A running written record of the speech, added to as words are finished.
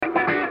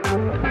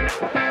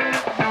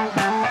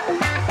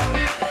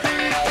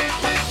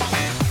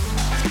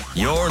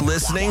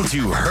listening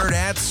to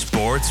Hurrdat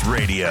Sports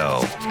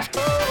Radio.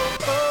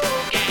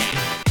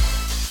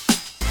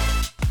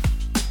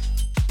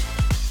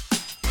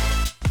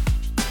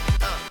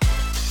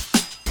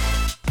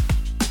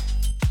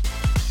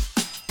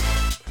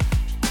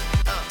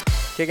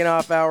 Kicking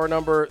off hour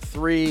number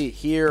 3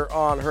 here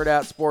on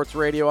Hurrdat Sports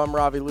Radio. I'm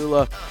Ravi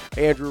Lula.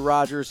 Andrew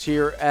Rogers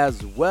here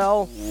as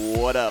well.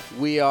 What up?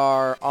 We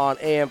are on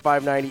AM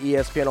 590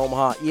 ESPN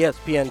Omaha,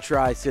 ESPN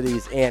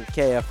Tri-Cities, and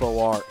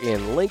KFOR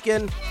in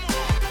Lincoln.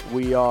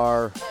 We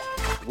are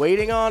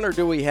waiting on, or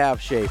do we have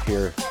Schaefer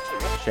here,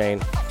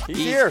 Shane? He's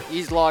here.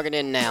 He's logging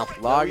in now.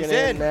 Logging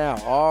in now.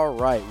 All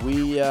right.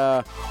 We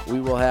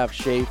will have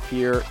Schaefer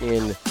here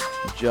in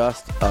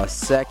just a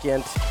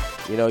second.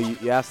 You know,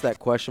 you asked that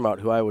question about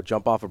who I would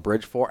jump off a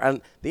bridge for,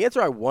 and the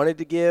answer I wanted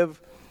to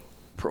give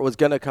was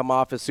going to come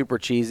off as super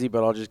cheesy,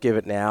 but I'll just give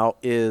it now,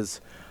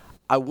 is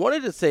I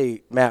wanted to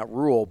say Matt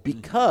Rule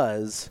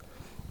because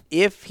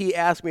if he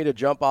asked me to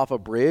jump off a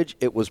bridge,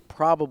 it was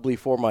probably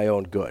for my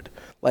own good.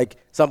 Like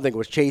something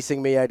was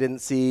chasing me I didn't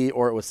see,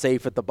 or it was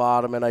safe at the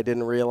bottom and I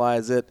didn't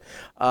realize it.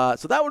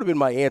 So that would have been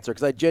my answer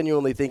because I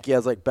genuinely think he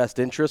has like best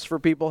interests for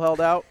people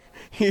held out.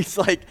 He's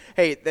like,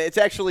 hey, it's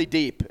actually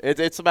deep.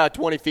 It's about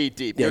 20 feet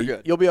deep. Yeah, You're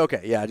good. You'll be okay.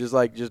 Yeah,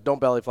 just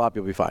don't belly flop.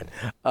 You'll be fine.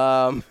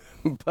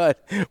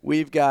 But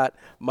we've got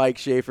Mike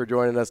Schaefer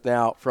joining us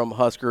now from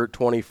Husker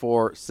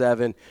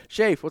 24/7.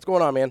 Schaefer, what's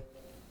going on, man?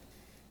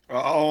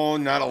 Oh,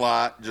 not a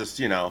lot.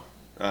 Just,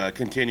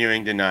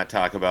 continuing to not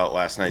talk about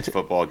last night's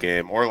football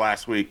game or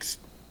last week's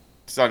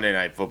Sunday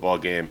night football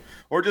game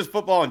or just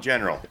football in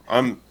general.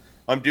 I'm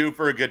due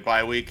for a good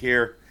bye week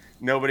here.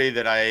 Nobody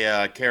that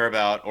I care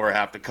about or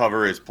have to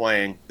cover is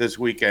playing this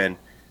weekend,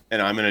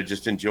 and I'm going to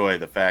just enjoy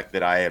the fact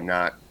that I am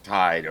not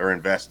tied or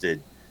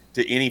invested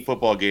to any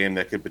football game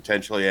that could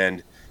potentially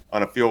end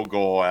on a field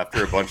goal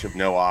after a bunch of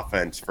no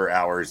offense for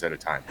hours at a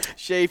time.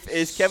 Schaefer,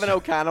 is Kevin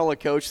O'Connell a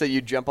coach that you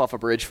jump off a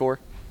bridge for?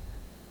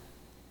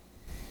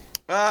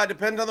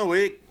 Depends on the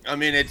week. I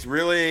mean, it's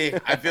really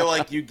 – I feel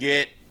like you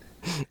get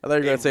I thought you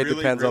were going to say really,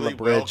 it depends really on the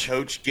bridge.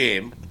 well-coached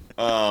game,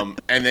 and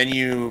then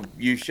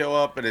you show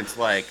up and it's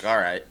like, all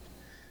right,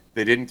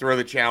 they didn't throw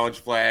the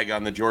challenge flag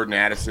on the Jordan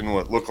Addison,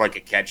 what looked like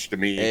a catch to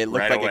me. It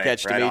looked like a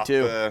catch to me,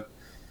 too.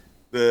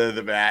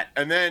 The bat.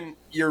 And then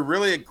you're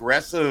really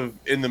aggressive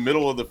in the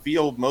middle of the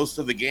field most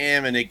of the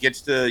game, and it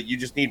gets to – you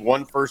just need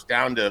one first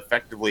down to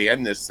effectively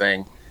end this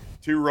thing.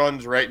 2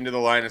 runs right into the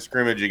line of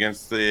scrimmage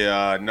against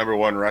the number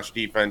 1 rush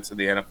defense in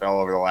the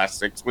NFL over the last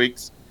 6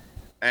 weeks,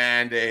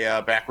 and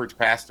a backwards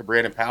pass to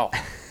Brandon Powell.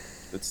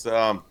 It's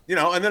and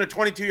then a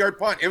 22-yard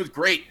punt. It was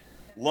great.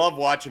 Love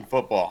watching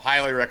football.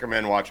 Highly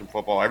recommend watching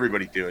football.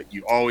 Everybody do it.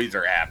 You always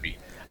are happy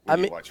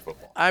when you watch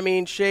football. I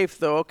mean, Schaefer,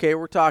 though, okay,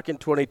 we're talking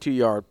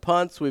 22-yard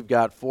punts. We've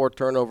got 4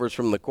 turnovers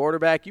from the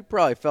quarterback. You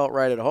probably felt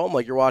right at home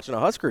like you're watching a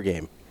Husker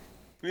game.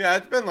 Yeah,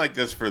 it's been like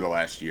this for the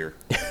last year,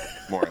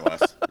 more or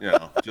less.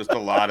 Just a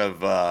lot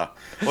of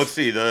let's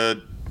see,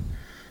 the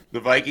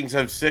Vikings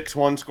have 6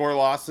 one-score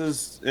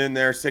losses in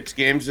their 6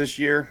 games this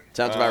year.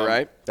 Sounds about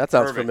right. That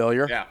sounds Perfect.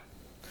 familiar. Yeah.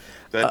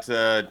 That's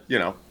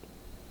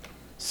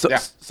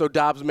So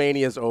Dobbs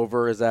Mania is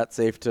over. Is that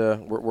safe to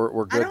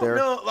we're good there? I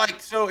don't know.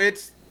 So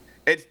it's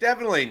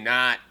definitely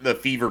not the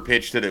fever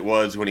pitch that it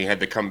was when he had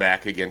to come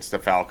back against the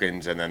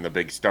Falcons and then the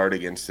big start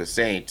against the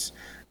Saints.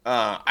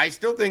 I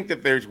still think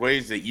that there's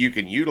ways that you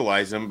can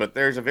utilize him, but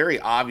there's a very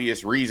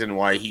obvious reason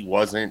why he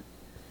wasn't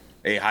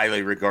a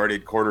highly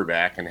regarded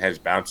quarterback and has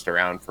bounced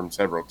around from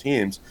several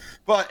teams.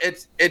 But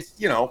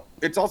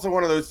it's also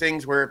one of those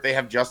things where if they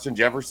have Justin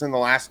Jefferson the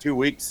last 2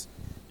 weeks,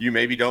 you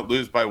maybe don't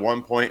lose by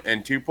 1 point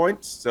and 2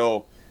 points.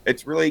 So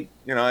it's really,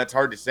 it's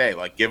hard to say.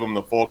 Like, give him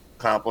the full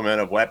complement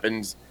of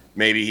weapons.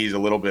 Maybe he's a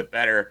little bit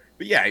better.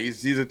 But, yeah,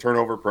 he's a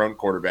turnover-prone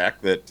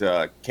quarterback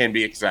that can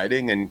be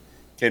exciting and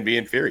can be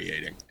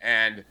infuriating.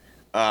 And,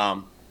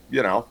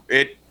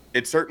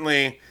 it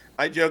certainly –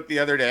 I joked the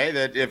other day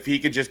that if he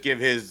could just give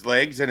his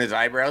legs and his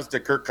eyebrows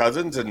to Kirk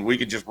Cousins and we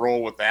could just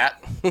roll with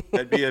that,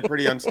 that'd be a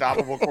pretty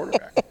unstoppable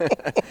quarterback.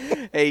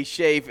 Hey,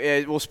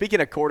 Schaefer, well,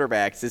 speaking of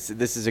quarterbacks,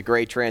 this is a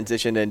great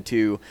transition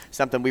into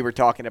something we were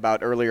talking about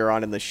earlier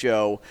on in the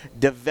show,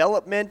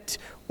 development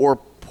or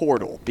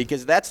portal,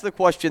 because that's the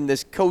question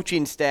this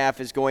coaching staff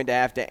is going to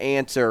have to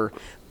answer.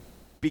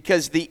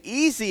 Because the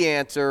easy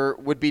answer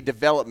would be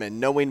development,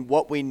 knowing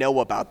what we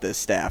know about this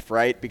staff,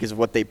 right, because of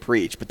what they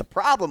preach. But the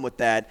problem with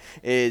that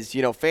is,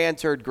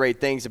 fans heard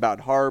great things about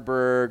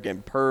Harburg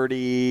and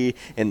Purdy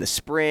in the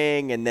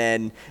spring, and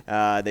then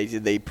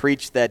they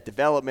preached that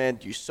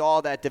development. You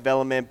saw that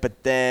development,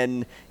 but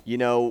then,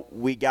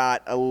 we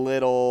got a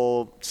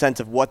little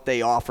sense of what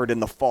they offered in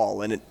the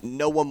fall, and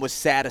no one was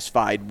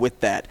satisfied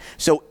with that.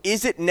 So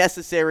is it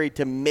necessary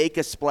to make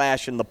a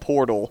splash in the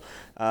portal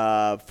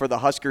for the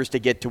Huskers to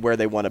get to where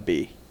they want to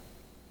be?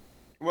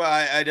 Well,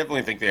 I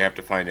definitely think they have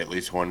to find at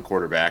least one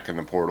quarterback in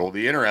the portal.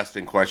 The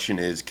interesting question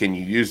is, can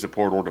you use the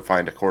portal to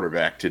find a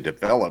quarterback to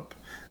develop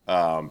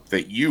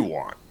that you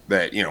want,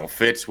 that,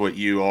 fits what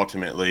you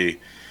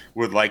ultimately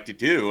would like to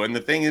do. And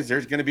the thing is,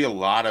 there's going to be a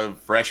lot of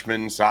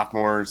freshmen,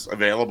 sophomores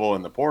available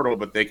in the portal,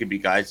 but they could be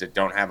guys that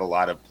don't have a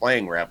lot of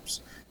playing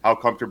reps. How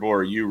comfortable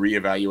are you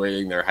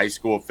reevaluating their high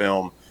school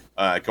film,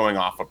 going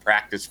off a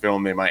practice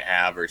film they might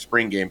have or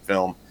spring game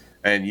film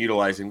and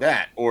utilizing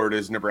that? Or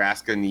does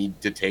Nebraska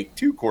need to take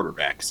 2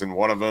 quarterbacks? And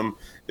one of them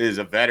is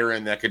a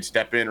veteran that could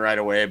step in right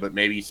away, but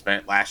maybe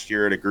spent last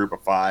year at a group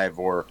of 5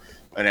 or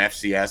an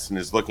FCS and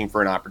is looking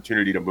for an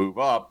opportunity to move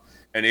up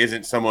and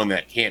isn't someone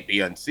that can't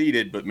be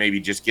unseated, but maybe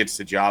just gets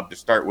the job to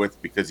start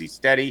with because he's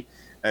steady.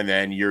 And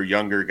then your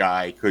younger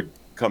guy could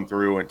come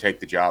through and take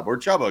the job, or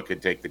Chubba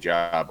could take the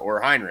job,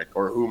 or Heinrich,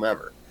 or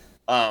whomever.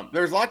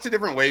 There's lots of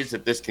different ways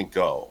that this can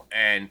go.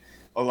 And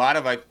a lot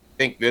of, I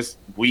think this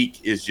week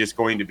is just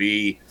going to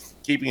be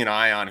keeping an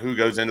eye on who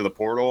goes into the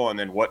portal and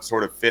then what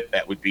sort of fit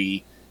that would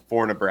be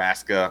for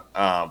Nebraska.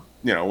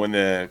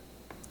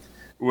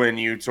 When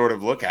you sort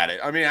of look at it,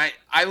 I mean,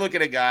 I look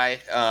at a guy,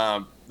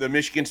 the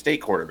Michigan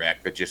State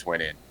quarterback that just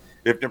went in.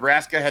 If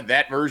Nebraska had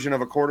that version of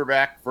a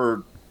quarterback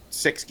for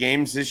 6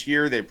 games this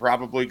year, they'd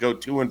probably go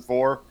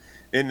 2-4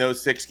 in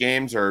those 6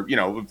 games, or,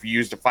 if you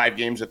use the 5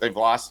 games that they've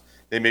lost,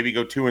 they maybe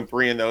go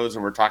 2-3 in those,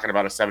 and we're talking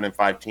about a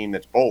 7-5 team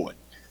that's bowling.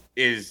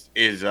 Is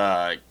it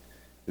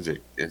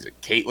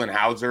Caitlin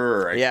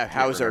Hauser? Or yeah,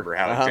 Hauser.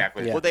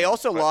 Exactly. Yeah. Well, they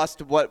also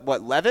lost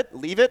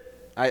Leave it.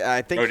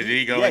 I think. Oh, did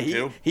he go in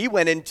too? He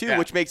went in too,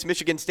 which makes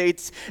Michigan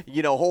State's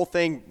whole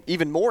thing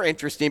even more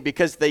interesting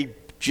because they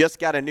just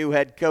got a new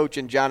head coach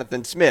in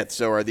Jonathan Smith.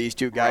 So are these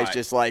two guys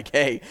just like,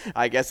 hey,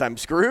 I guess I'm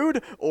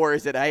screwed, or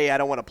is it, hey, I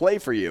don't want to play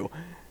for you?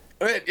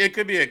 It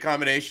could be a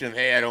combination of,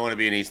 hey, I don't want to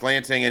be in East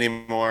Lansing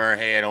anymore.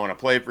 Hey, I don't want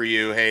to play for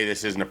you. Hey,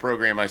 this isn't a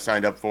program I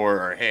signed up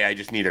for. Or, hey, I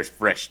just need a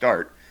fresh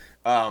start.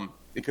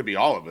 It could be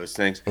all of those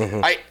things.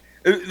 Mm-hmm.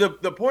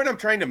 The point I'm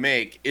trying to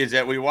make is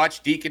that we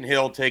watched Deacon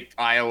Hill take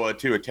Iowa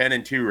to a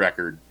 10-2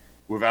 record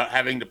without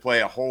having to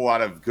play a whole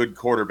lot of good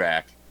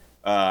quarterback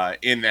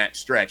in that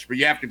stretch. But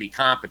you have to be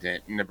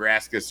competent, and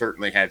Nebraska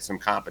certainly had some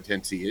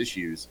competency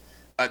issues.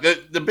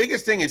 The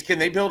biggest thing is, can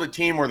they build a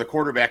team where the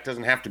quarterback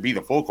doesn't have to be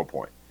the focal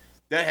point?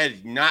 That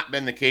has not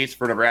been the case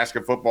for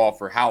Nebraska football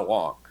for how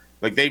long?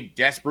 Like, they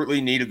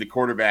desperately needed the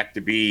quarterback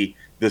to be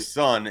the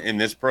sun in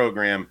this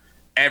program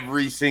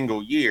every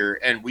single year,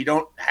 and we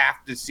don't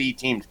have to see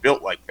teams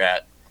built like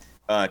that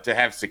to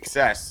have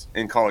success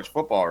in college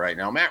football right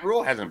now. Matt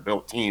Rule hasn't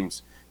built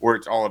teams where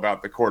it's all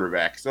about the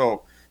quarterback.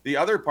 So the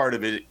other part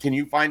of it, can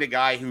you find a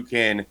guy who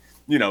can,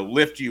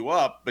 lift you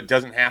up but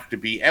doesn't have to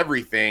be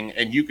everything,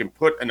 and you can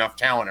put enough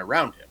talent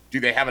around him? Do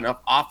they have enough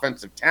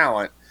offensive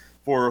talent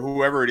for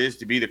whoever it is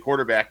to be the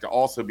quarterback to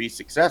also be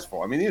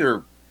successful? I mean, these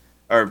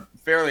are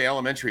fairly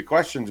elementary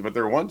questions, but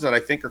they're ones that I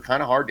think are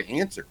kind of hard to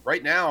answer.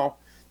 Right now,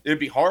 it'd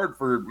be hard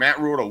for Matt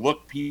Rule to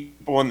look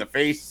people in the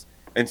face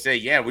and say,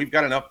 yeah, we've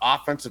got enough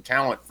offensive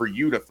talent for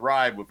you to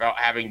thrive without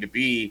having to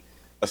be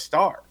a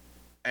star.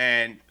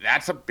 And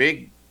that's a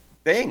big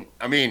thing.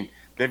 I mean,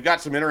 they've got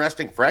some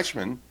interesting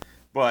freshmen,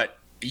 but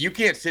you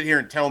can't sit here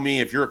and tell me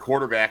if you're a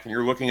quarterback and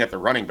you're looking at the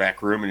running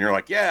back room and you're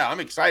like, yeah,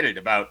 I'm excited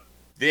about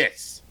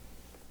this.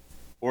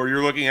 Or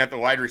you're looking at the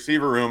wide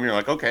receiver room and you're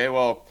like, okay,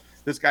 well,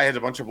 this guy has a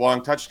bunch of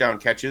long touchdown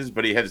catches,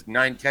 but he has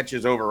 9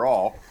 catches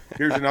overall.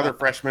 Here's another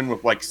freshman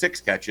with like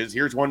 6 catches.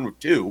 Here's one with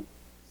 2.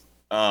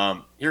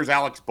 Here's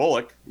Alex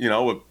Bullock,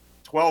 with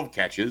 12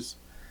 catches.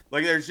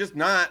 Like, there's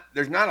not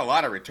a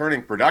lot of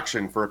returning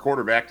production for a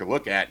quarterback to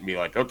look at and be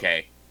like,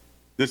 okay,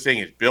 this thing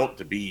is built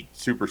to be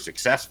super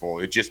successful.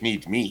 It just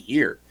needs me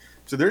here.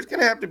 So there's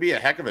going to have to be a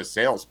heck of a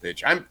sales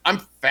pitch. I'm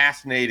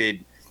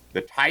fascinated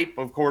the type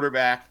of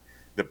quarterback,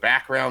 the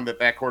background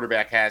that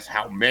quarterback has,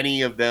 how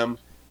many of them.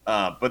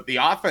 But the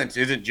offense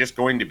isn't just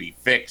going to be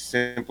fixed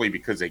simply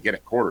because they get a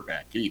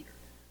quarterback either.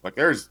 Like,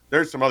 there's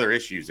some other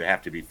issues that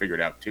have to be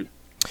figured out too.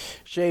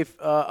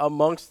 Schaefer,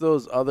 amongst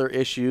those other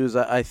issues,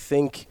 I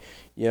think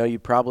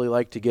you'd probably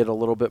like to get a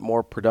little bit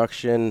more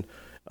production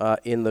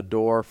in the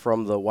door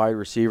from the wide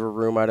receiver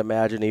room, I'd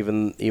imagine,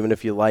 even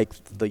if you like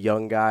the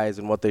young guys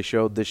and what they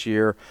showed this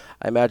year.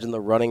 I imagine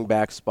the running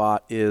back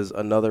spot is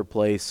another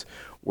place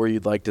where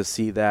you'd like to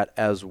see that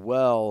as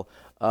well.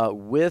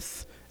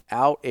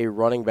 Without a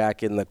running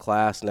back in the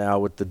class now,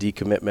 with the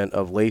decommitment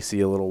of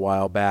Lacey a little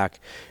while back,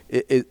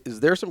 is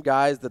there some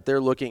guys that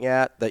they're looking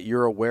at that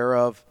you're aware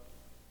of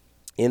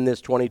in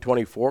this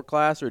 2024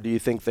 class, or do you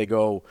think they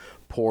go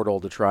portal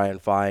to try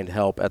and find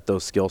help at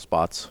those skill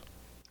spots?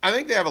 I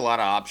think they have a lot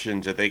of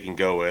options that they can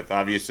go with.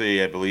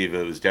 Obviously, I believe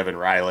it was Devin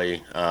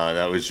Riley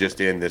that was just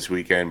in this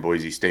weekend,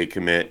 Boise State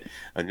commit.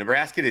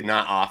 Nebraska did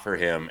not offer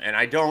him, and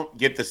I don't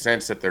get the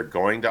sense that they're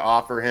going to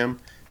offer him.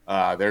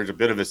 There's a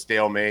bit of a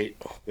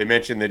stalemate. They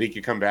mentioned that he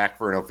could come back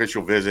for an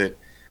official visit.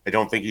 I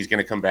don't think he's going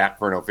to come back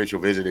for an official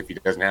visit if he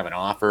doesn't have an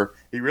offer.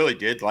 He really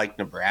did like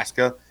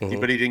Nebraska,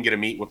 but he didn't get a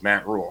meet with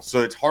Matt Rule.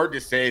 So it's hard to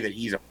say that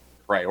he's a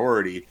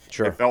priority.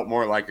 Sure. It felt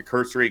more like a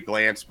cursory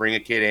glance, bring a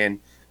kid in,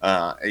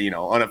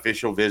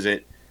 unofficial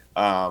visit,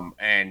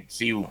 and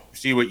see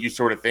what you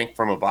sort of think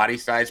from a body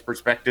size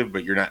perspective,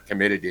 but you're not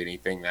committed to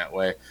anything that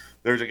way.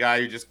 There's a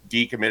guy who just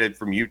decommitted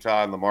from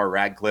Utah, and Lamar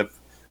Radcliffe,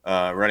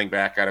 running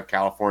back out of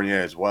California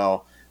as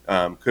well.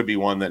 Could be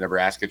one that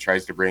Nebraska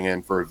tries to bring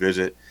in for a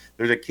visit.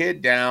 There's a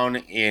kid down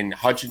in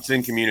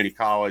Hutchinson Community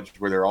College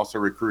where they're also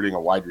recruiting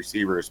a wide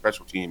receiver, a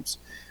special teams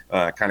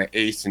kind of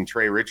ace, and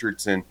Trey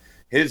Richardson.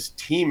 His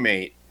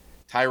teammate,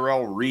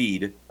 Tyrell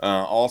Reed,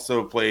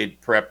 also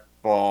played prep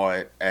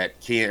ball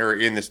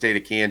in the state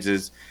of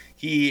Kansas.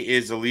 He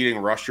is the leading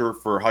rusher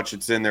for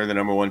Hutchinson. They're the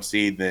number 1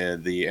 seed, the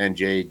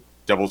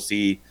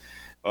NJCC.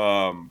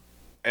 And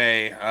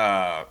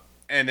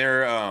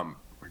they're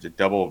is it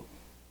double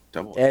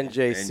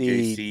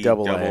NJC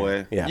double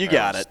A. Yeah. You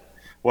got it.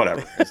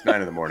 Whatever. It's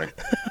 9 a.m.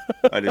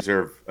 I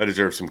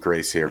deserve some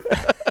grace here,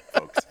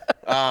 folks.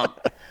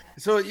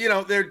 So,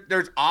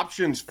 there's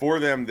options for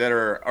them that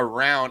are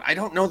around. I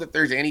don't know that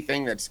there's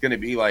anything that's going to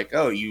be like,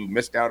 oh, you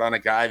missed out on a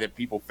guy that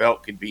people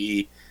felt could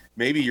be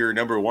maybe your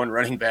number 1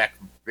 running back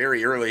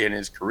very early in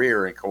his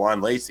career in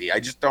Kawan Lacey. I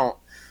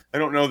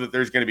don't know that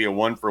there's going to be a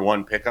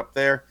 1-for-1 pickup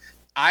there.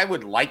 I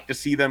would like to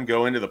see them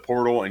go into the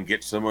portal and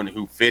get someone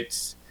who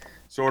fits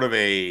sort of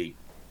a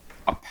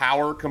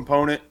power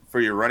component for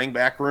your running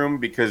back room,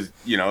 because,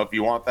 if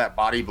you want that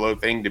body blow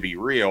thing to be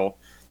real,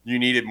 you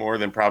needed more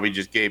than probably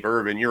just Gabe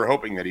Ervin. You're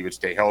hoping that he would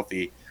stay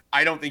healthy.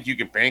 I don't think you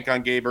can bank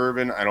on Gabe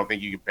Ervin. I don't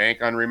think you can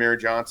bank on Ramir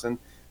Johnson.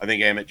 I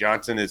think Emmett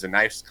Johnson is a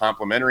nice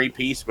complementary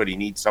piece, but he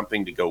needs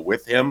something to go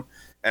with him.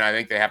 And I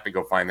think they have to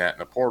go find that in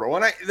the portal.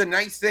 And the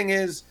nice thing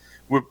is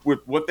with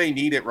what they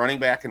need at running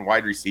back and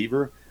wide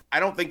receiver, I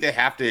don't think they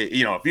have to,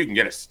 if you can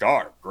get a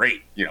star,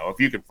 great. If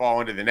you can fall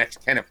into the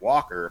next Kenneth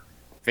Walker,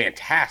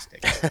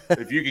 fantastic.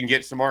 If you can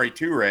get Samori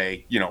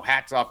Toure,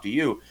 hats off to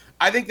you.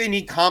 I think they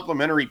need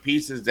complementary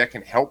pieces that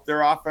can help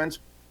their offense,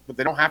 but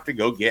they don't have to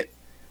go get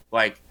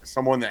like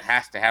someone that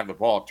has to have the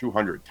ball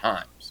 200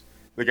 times.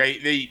 Like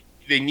they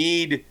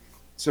need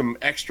some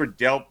extra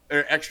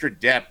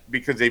depth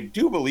because they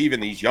do believe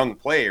in these young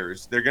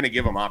players. They're going to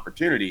give them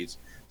opportunities.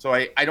 So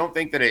I don't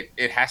think that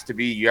it has to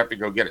be you have to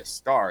go get a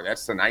star.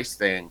 That's the nice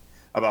thing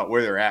about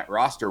where they're at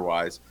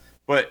roster-wise.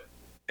 But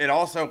it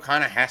also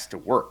kind of has to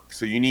work.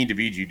 So you need to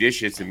be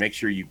judicious and make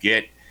sure you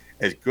get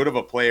as good of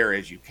a player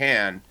as you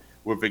can,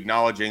 with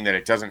acknowledging that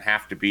it doesn't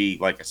have to be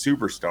like a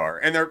superstar.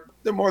 And they're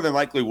more than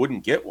likely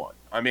wouldn't get one.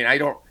 I mean,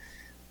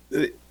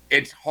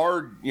 it's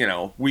hard,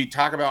 we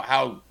talk about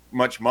how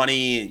much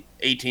money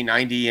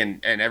 1890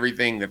 and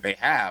everything that they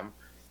have.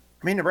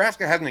 I mean,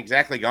 Nebraska hasn't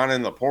exactly gone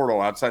into the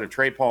portal outside of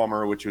Trey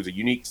Palmer, which was a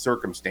unique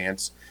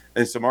circumstance,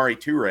 and Samori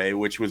Toure,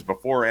 which was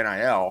before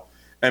NIL,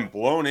 and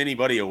blown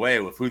anybody away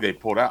with who they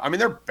pulled out. I mean,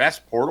 their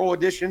best portal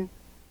addition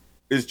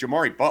is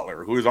Jamari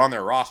Butler, who is on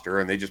their roster,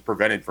 and they just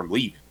prevented from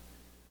leaving.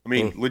 I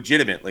mean,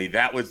 legitimately,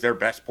 that was their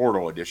best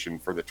portal addition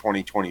for the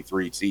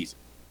 2023 season.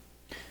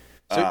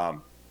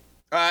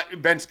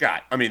 Ben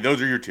Scott. I mean,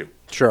 those are your 2.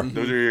 Sure.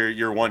 Those are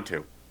your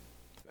 1-2.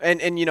 And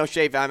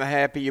Schaefer, I'm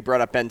happy you brought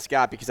up Ben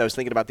Scott, because I was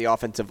thinking about the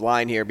offensive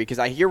line here, because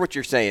I hear what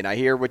you're saying. I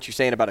hear what you're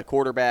saying about a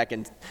quarterback,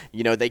 and,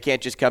 they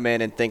can't just come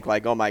in and think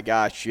like, oh, my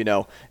gosh,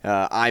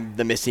 I'm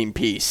the missing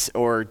piece,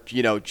 or,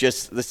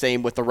 just the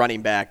same with the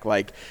running back.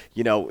 Like,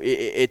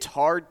 it's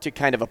hard to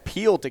kind of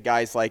appeal to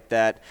guys like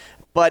that.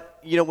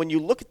 But, when you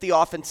look at the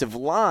offensive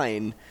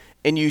line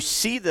and you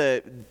see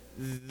the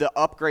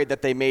upgrade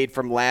that they made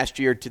from last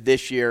year to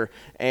this year,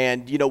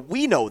 and,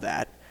 we know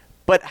that.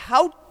 But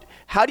how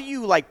do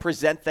you,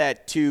 present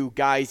that to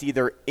guys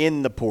either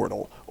in the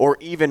portal or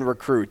even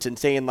recruits and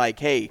saying,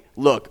 hey,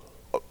 look,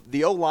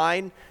 the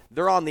O-line,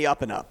 they're on the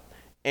up and up,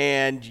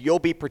 and you'll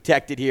be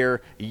protected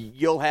here.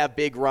 You'll have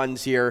big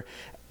runs here.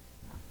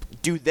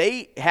 Do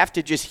they have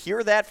to just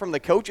hear that from the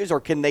coaches, or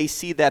can they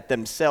see that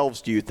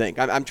themselves, do you think?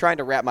 I'm trying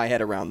to wrap my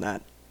head around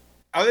that.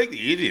 I think the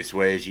easiest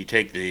way is you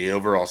take the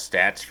overall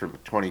stats from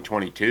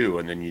 2022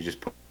 and then you just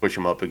push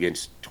them up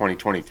against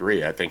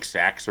 2023. I think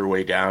sacks are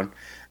way down,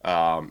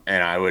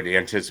 and I would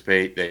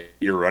anticipate that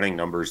your running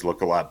numbers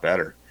look a lot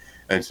better.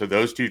 And so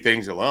those 2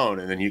 things alone,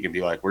 and then you can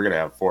be like, we're going to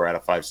have 4 out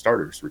of 5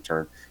 starters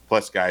return,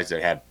 plus guys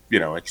that have,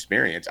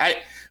 experience.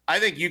 I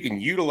think you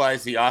can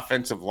utilize the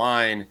offensive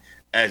line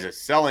as a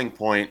selling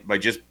point by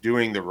just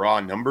doing the raw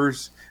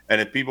numbers. And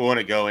if people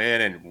want to go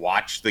in and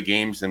watch the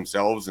games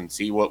themselves and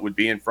see what would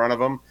be in front of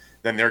them,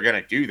 then they're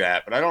going to do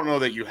that. But I don't know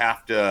that you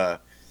have to,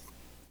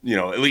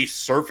 at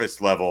least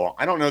surface level,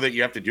 I don't know that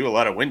you have to do a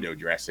lot of window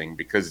dressing,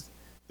 because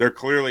they're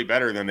clearly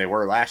better than they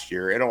were last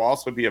year. It'll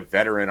also be a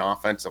veteran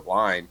offensive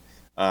line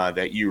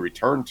that you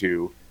return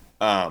to.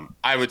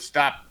 I would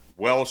stop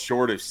well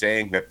short of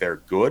saying that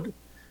they're good.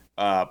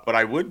 But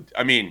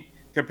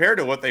compared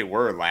to what they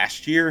were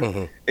last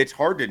year, it's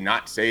hard to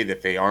not say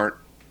that they aren't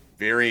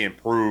very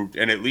improved.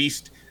 And at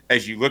least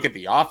as you look at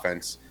the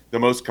offense, the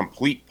most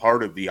complete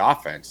part of the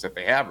offense that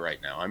they have right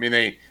now. I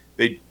mean,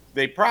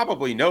 they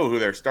probably know who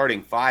their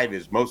starting 5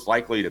 is most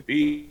likely to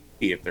be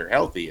if they're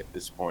healthy at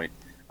this point.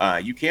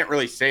 You can't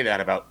really say that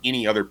about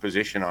any other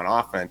position on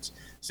offense,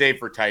 save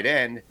for tight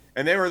end,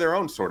 and they were their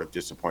own sort of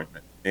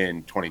disappointment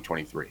in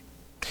 2023.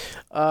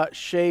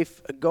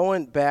 Schaefer,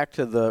 going back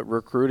to the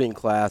recruiting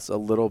class a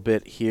little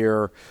bit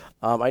here,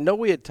 I know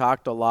we had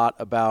talked a lot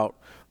about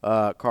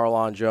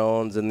Carlon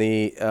Jones and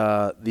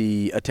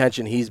the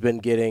attention he's been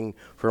getting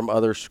from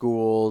other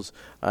schools.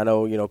 I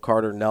know,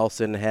 Carter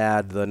Nelson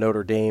had the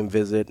Notre Dame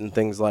visit and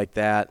things like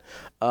that.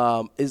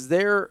 Is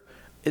there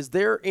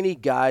any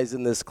guys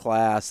in this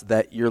class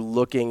that you're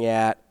looking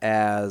at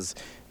as,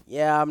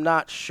 yeah, I'm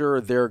not sure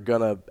they're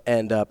going to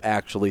end up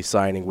actually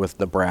signing with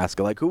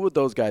Nebraska? Like, who would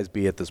those guys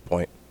be at this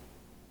point?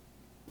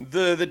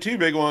 The two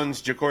big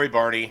ones, Ja'Cory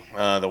Barney,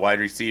 the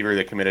wide receiver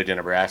that committed to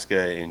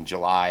Nebraska in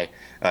July,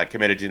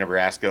 committed to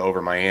Nebraska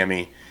over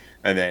Miami,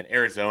 and then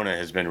Arizona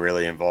has been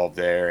really involved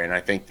there, and I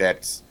think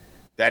that's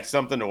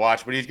something to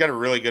watch. But he's got a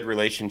really good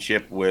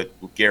relationship with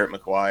Garrett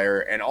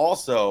McGuire, and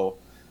also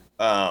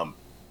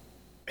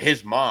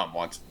his mom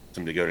wants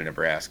him to go to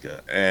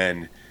Nebraska.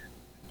 And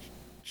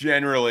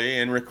generally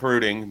in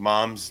recruiting,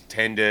 moms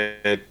tend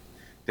to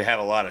have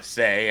a lot of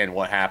say in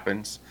what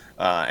happens.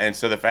 And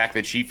so the fact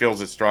that she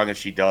feels as strong as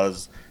she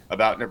does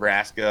about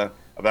Nebraska,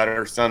 about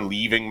her son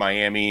leaving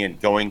Miami and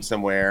going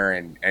somewhere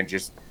and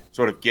just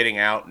sort of getting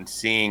out and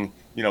seeing,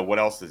 what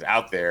else is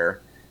out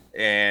there.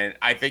 And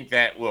I think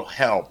that will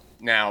help.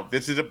 Now,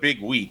 this is a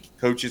big week.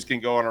 Coaches can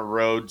go on a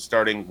road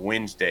starting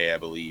Wednesday, I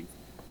believe.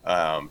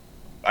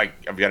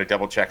 I've got to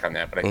double check on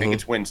that, but I think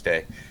it's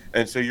Wednesday.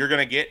 And so you're going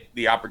to get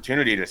the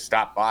opportunity to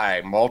stop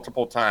by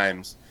multiple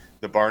times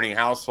the Barney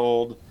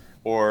household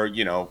or,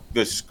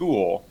 the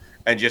school,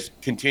 and just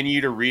continue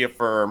to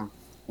reaffirm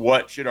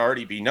what should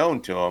already be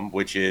known to him,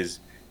 which is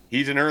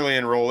he's an early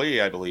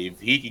enrollee, I believe.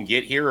 He can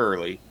get here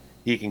early.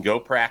 He can go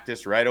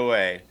practice right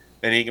away,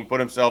 and he can put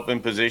himself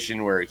in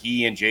position where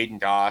he and Jaden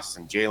Doss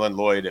and Jalen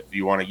Lloyd, if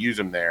you want to use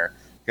them there,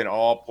 can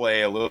all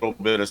play a little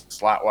bit of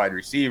slot wide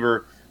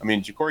receiver. I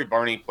mean, Ja'Cory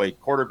Barney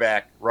played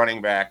quarterback,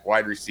 running back,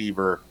 wide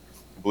receiver.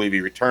 I believe he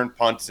returned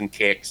punts and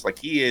kicks. Like,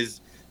 he is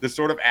the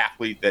sort of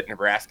athlete that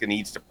Nebraska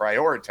needs to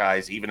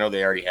prioritize, even though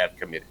they already have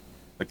committed.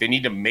 Like, they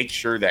need to make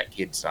sure that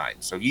kid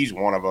signs. So he's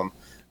one of them.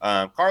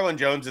 Carlon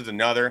Jones is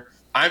another.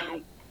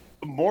 I'm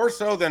more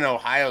so than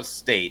Ohio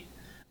State.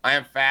 I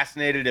am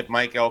fascinated if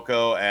Mike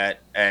Elko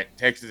at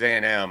Texas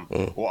A&M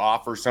will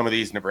offer some of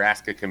these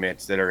Nebraska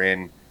commits that are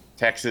in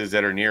Texas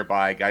that are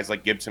nearby. Guys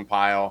like Gibson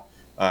Pyle,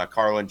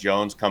 Carlon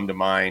Jones come to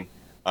mind.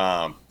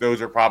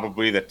 Those are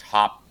probably the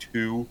top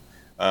two.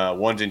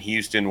 One's in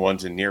Houston,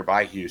 one's in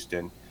nearby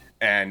Houston.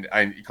 And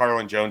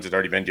Carlon Jones has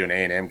already been to an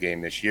A&M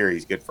game this year.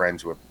 He's good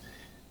friends with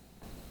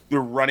the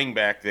running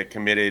back that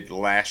committed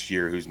last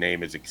year, whose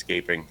name is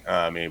escaping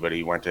me, but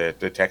he went to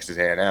Texas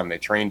A&M. They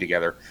trained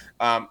together.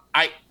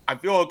 I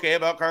feel okay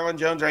about Carlon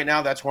Jones right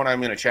now. That's one I'm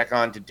going to check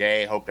on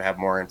today. Hope to have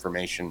more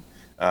information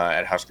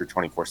at Husker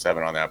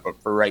 24/7 on that. But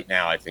for right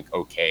now, I think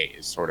okay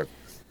is sort of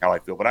how I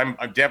feel. But I'm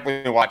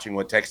definitely watching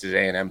what Texas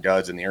A&M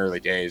does in the early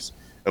days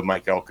of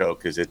Mike Elko,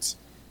 because it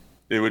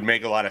would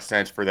make a lot of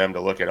sense for them to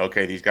look at,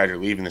 okay, these guys are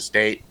leaving the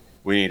state.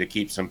 We need to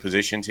keep some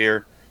positions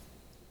here.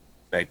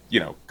 They,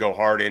 go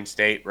hard in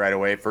state right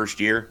away first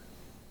year.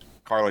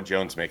 Carlon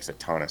Jones makes a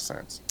ton of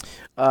sense.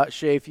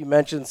 Schaefer, you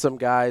mentioned some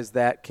guys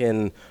that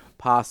can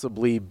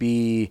possibly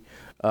be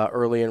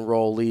early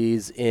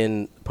enrollees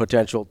in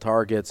potential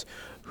targets.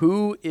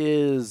 Who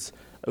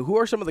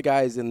are some of the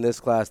guys in this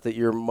class that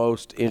you're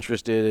most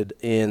interested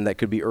in that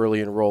could be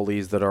early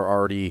enrollees that are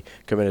already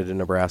committed to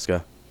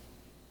Nebraska?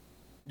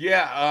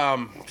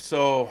 Yeah,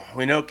 so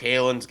we know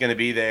Kalen's going to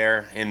be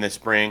there in the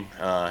spring.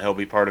 He'll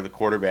be part of the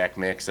quarterback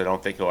mix. I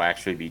don't think he'll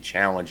actually be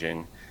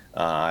challenging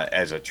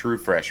as a true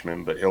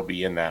freshman, but he'll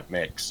be in that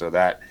mix. So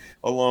that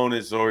alone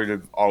is sort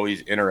of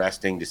always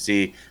interesting to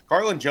see.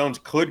 Carlon Jones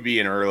could be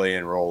an early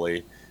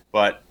enrollee,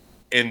 but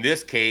in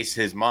this case,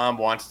 his mom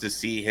wants to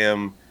see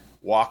him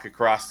walk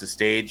across the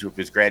stage with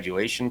his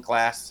graduation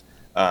class.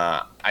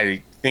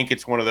 I think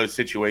it's one of those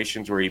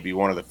situations where he'd be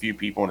one of the few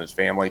people in his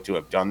family to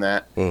have done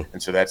that.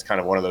 And so that's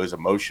kind of one of those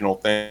emotional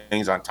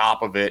things. On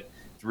top of it,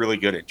 he's really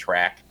good at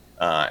track.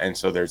 And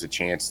so there's a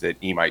chance that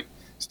he might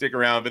stick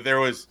around. But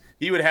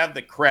he would have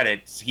the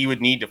credits. He would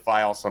need to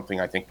file something,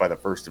 I think, by the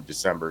 1st of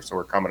December. So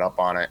we're coming up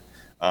on it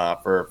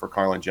for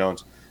Carlon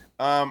Jones.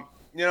 And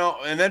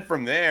then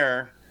from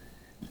there,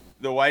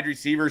 the wide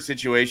receiver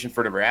situation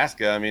for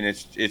Nebraska, I mean,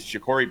 it's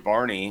Ja'Cory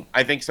Barney.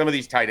 I think some of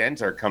these tight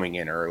ends are coming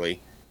in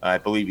early. I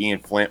believe Ian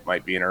Flint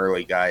might be an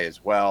early guy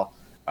as well.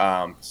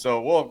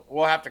 So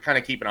we'll have to kind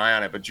of keep an eye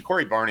on it. But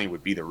Ja'Cory Barney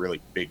would be the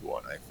really big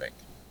one, I think,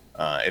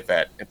 if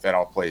that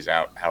all plays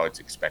out how it's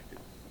expected.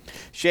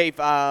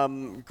 Schaefer,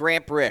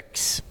 Grant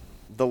Bricks,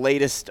 the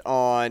latest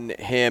on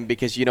him,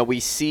 because, we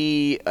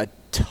see a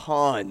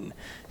ton,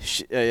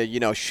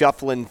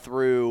 shuffling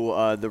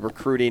through the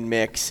recruiting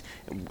mix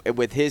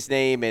with his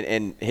name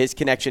and his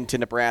connection to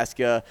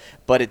Nebraska,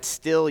 but it's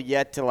still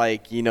yet to,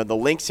 the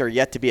links are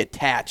yet to be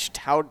attached.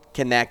 How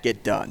can that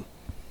get done?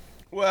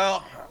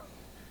 Well,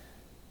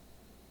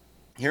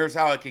 here's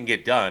how it can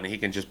get done. He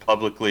can just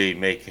publicly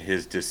make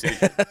his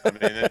decision. I mean,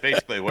 that's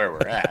basically where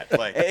we're at.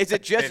 Like, is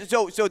it just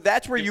so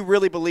that's where you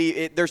really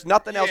believe there's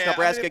nothing else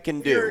Nebraska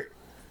can do?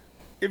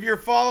 If you're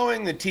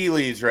following the tea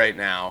leaves right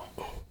now,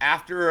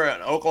 after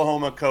an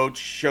Oklahoma coach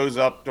shows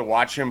up to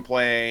watch him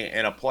play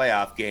in a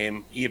playoff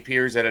game, he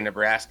appears at a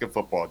Nebraska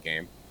football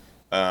game.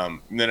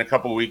 And then a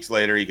couple weeks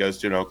later, he goes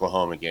to an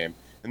Oklahoma game.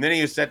 And then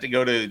he was set to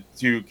go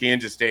to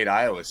Kansas State,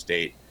 Iowa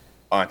State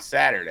on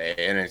Saturday.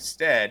 And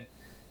instead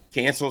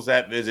cancels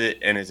that visit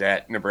and is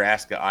at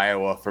Nebraska,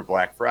 Iowa for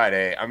Black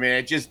Friday. I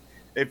mean,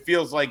 it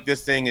feels like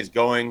this thing is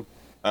going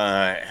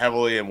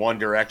heavily in one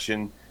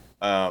direction.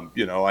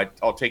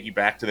 I'll take you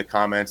back to the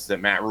comments that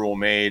Matt Rule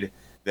made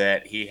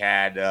that he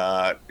had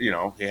a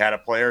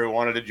player who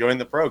wanted to join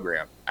the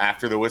program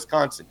after the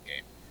Wisconsin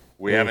game.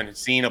 We haven't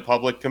seen a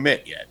public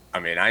commit yet. I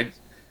mean,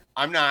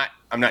 I'm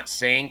not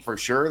saying for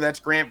sure that's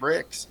Grant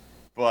Brix,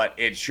 but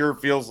it sure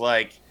feels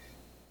like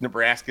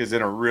Nebraska's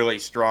in a really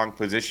strong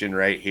position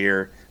right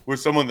here with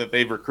someone that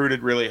they've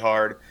recruited really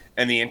hard,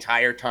 and the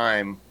entire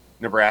time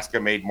Nebraska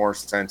made more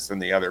sense than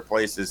the other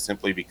places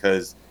simply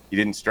because he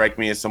didn't strike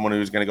me as someone who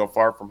was going to go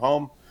far from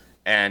home,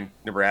 and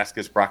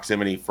Nebraska's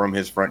proximity from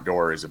his front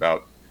door is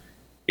about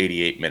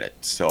 88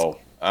 minutes. So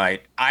I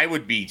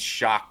would be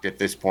shocked at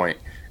this point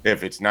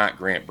if it's not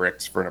Grant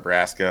Brix for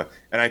Nebraska,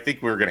 and I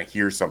think we're going to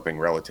hear something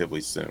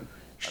relatively soon.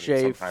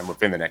 Sometime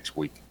within the next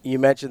week. You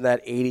mentioned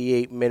that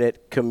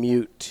 88-minute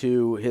commute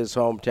to his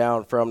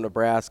hometown from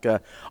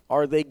Nebraska.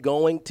 Are they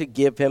going to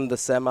give him the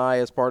semi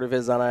as part of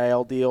his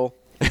NIL deal?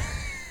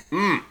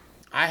 I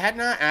had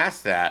not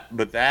asked that,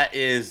 but that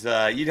is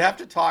you'd have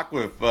to talk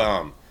with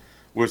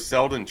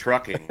Selden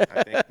Trucking.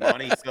 I think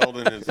Monty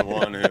Selden is the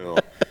one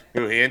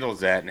who handles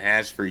that and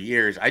has for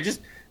years.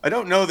 I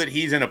don't know that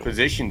he's in a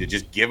position to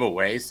just give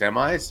away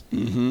semis.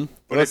 Mm-hmm.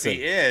 But if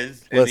he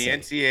is, and the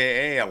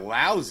NCAA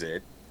allows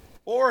it,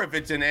 or if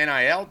it's an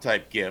NIL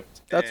type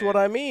gift. That's what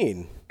I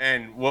mean.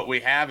 And what we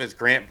have is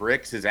Grant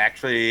Brix is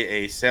actually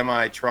a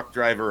semi-truck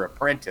driver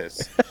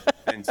apprentice.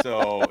 And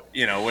so,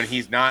 when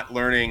he's not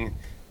learning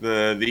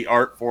the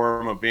art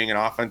form of being an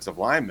offensive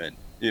lineman,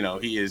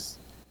 he's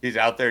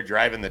out there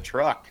driving the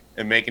truck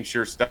and making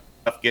sure stuff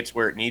gets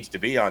where it needs to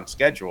be on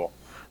schedule.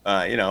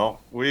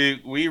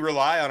 We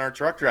rely on our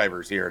truck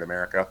drivers here in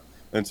America.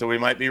 And so we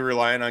might be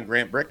relying on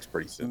Grant Brix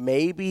pretty soon.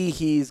 Maybe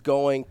he's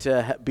going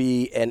to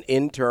be an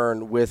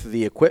intern with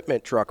the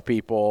equipment truck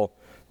people,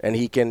 and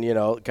he can,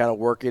 kind of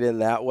work it in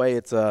that way.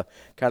 It's a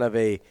kind of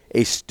a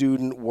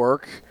student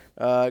work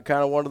kind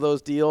of one of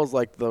those deals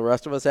like the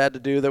rest of us had to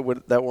do that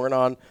weren't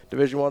on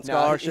Division I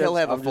scholarships. He'll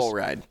have a full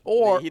ride.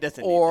 Or he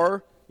doesn't.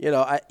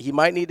 He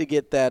might need to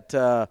get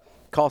that.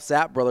 Call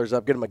Sapp Brothers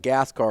up, get him a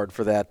gas card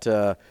for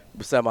that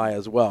semi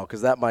as well,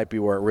 because that might be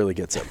where it really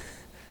gets him.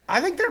 I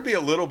think there'd be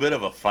a little bit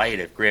of a fight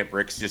if Grant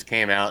Brix just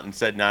came out and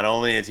said not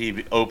only is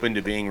he open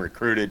to being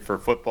recruited for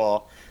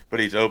football, but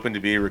he's open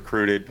to be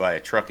recruited by a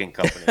trucking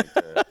company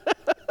to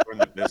run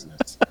the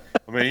business.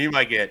 I mean, you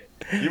might get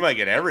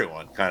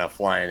everyone kind of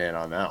flying in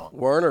on that one.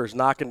 Werner's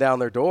knocking down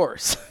their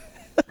doors.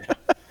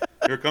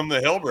 Here come the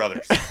Hill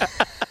brothers.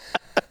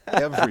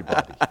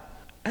 Everybody.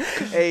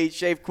 Hey,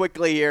 Schaefer,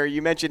 quickly here.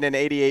 You mentioned an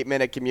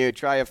 88-minute commute.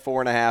 Try a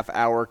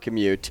 4.5-hour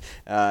commute.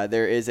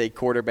 There is a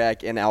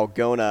quarterback in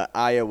Algona,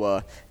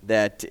 Iowa,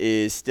 that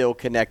is still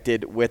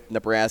connected with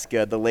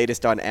Nebraska. The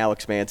latest on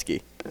Alex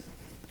Mansky.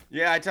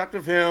 Yeah, I talked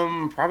with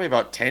him probably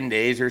about 10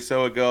 days or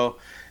so ago,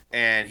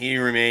 and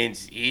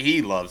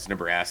he loves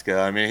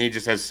Nebraska. I mean, he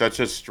just has such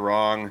a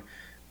strong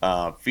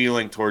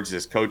feeling towards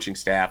this coaching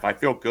staff. I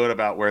feel good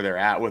about where they're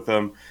at with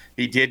him.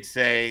 He did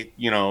say,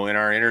 in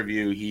our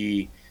interview,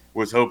 he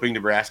was hoping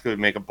Nebraska would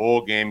make a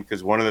bowl game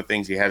because one of the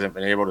things he hasn't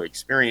been able to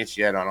experience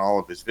yet on all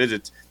of his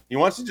visits, he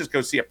wants to just go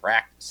see a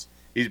practice.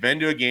 He's been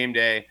to a game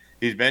day.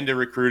 He's been to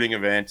recruiting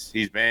events.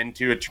 He's been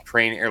to a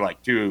training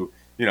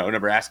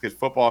Nebraska's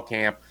football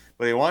camp,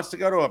 but he wants to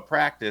go to a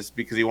practice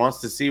because he wants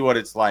to see what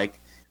it's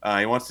like.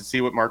 He wants to see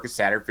what Marcus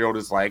Satterfield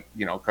is like,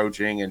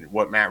 coaching, and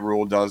what Matt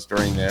Rule does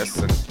during this.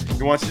 And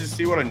he wants to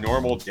see what a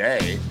normal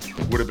day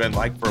would have been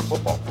like for a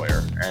football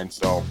player. And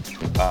so,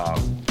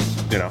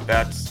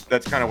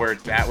 that's kind of where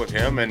it's at with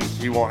him, and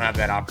he won't have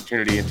that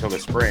opportunity until the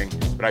spring.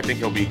 But I think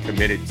he'll be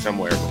committed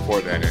somewhere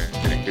before then,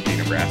 and it could be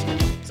Nebraska.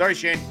 Sorry,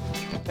 Shane.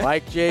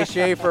 Mike J.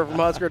 Schaefer from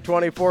Husker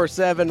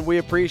 24/7. We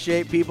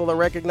appreciate people that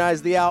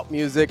recognize the out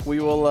music. We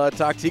will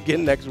talk to you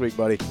again next week,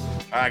 buddy.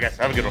 All right, guys.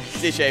 Have a good one.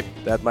 See you, Schaefer.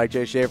 That's Mike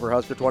J. Schaefer,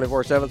 Husker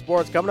 24/7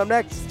 Sports. Coming up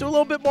next, let's do a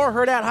little bit more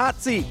Herd at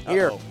Hot Seat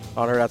here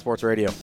on Herd at Sports Radio.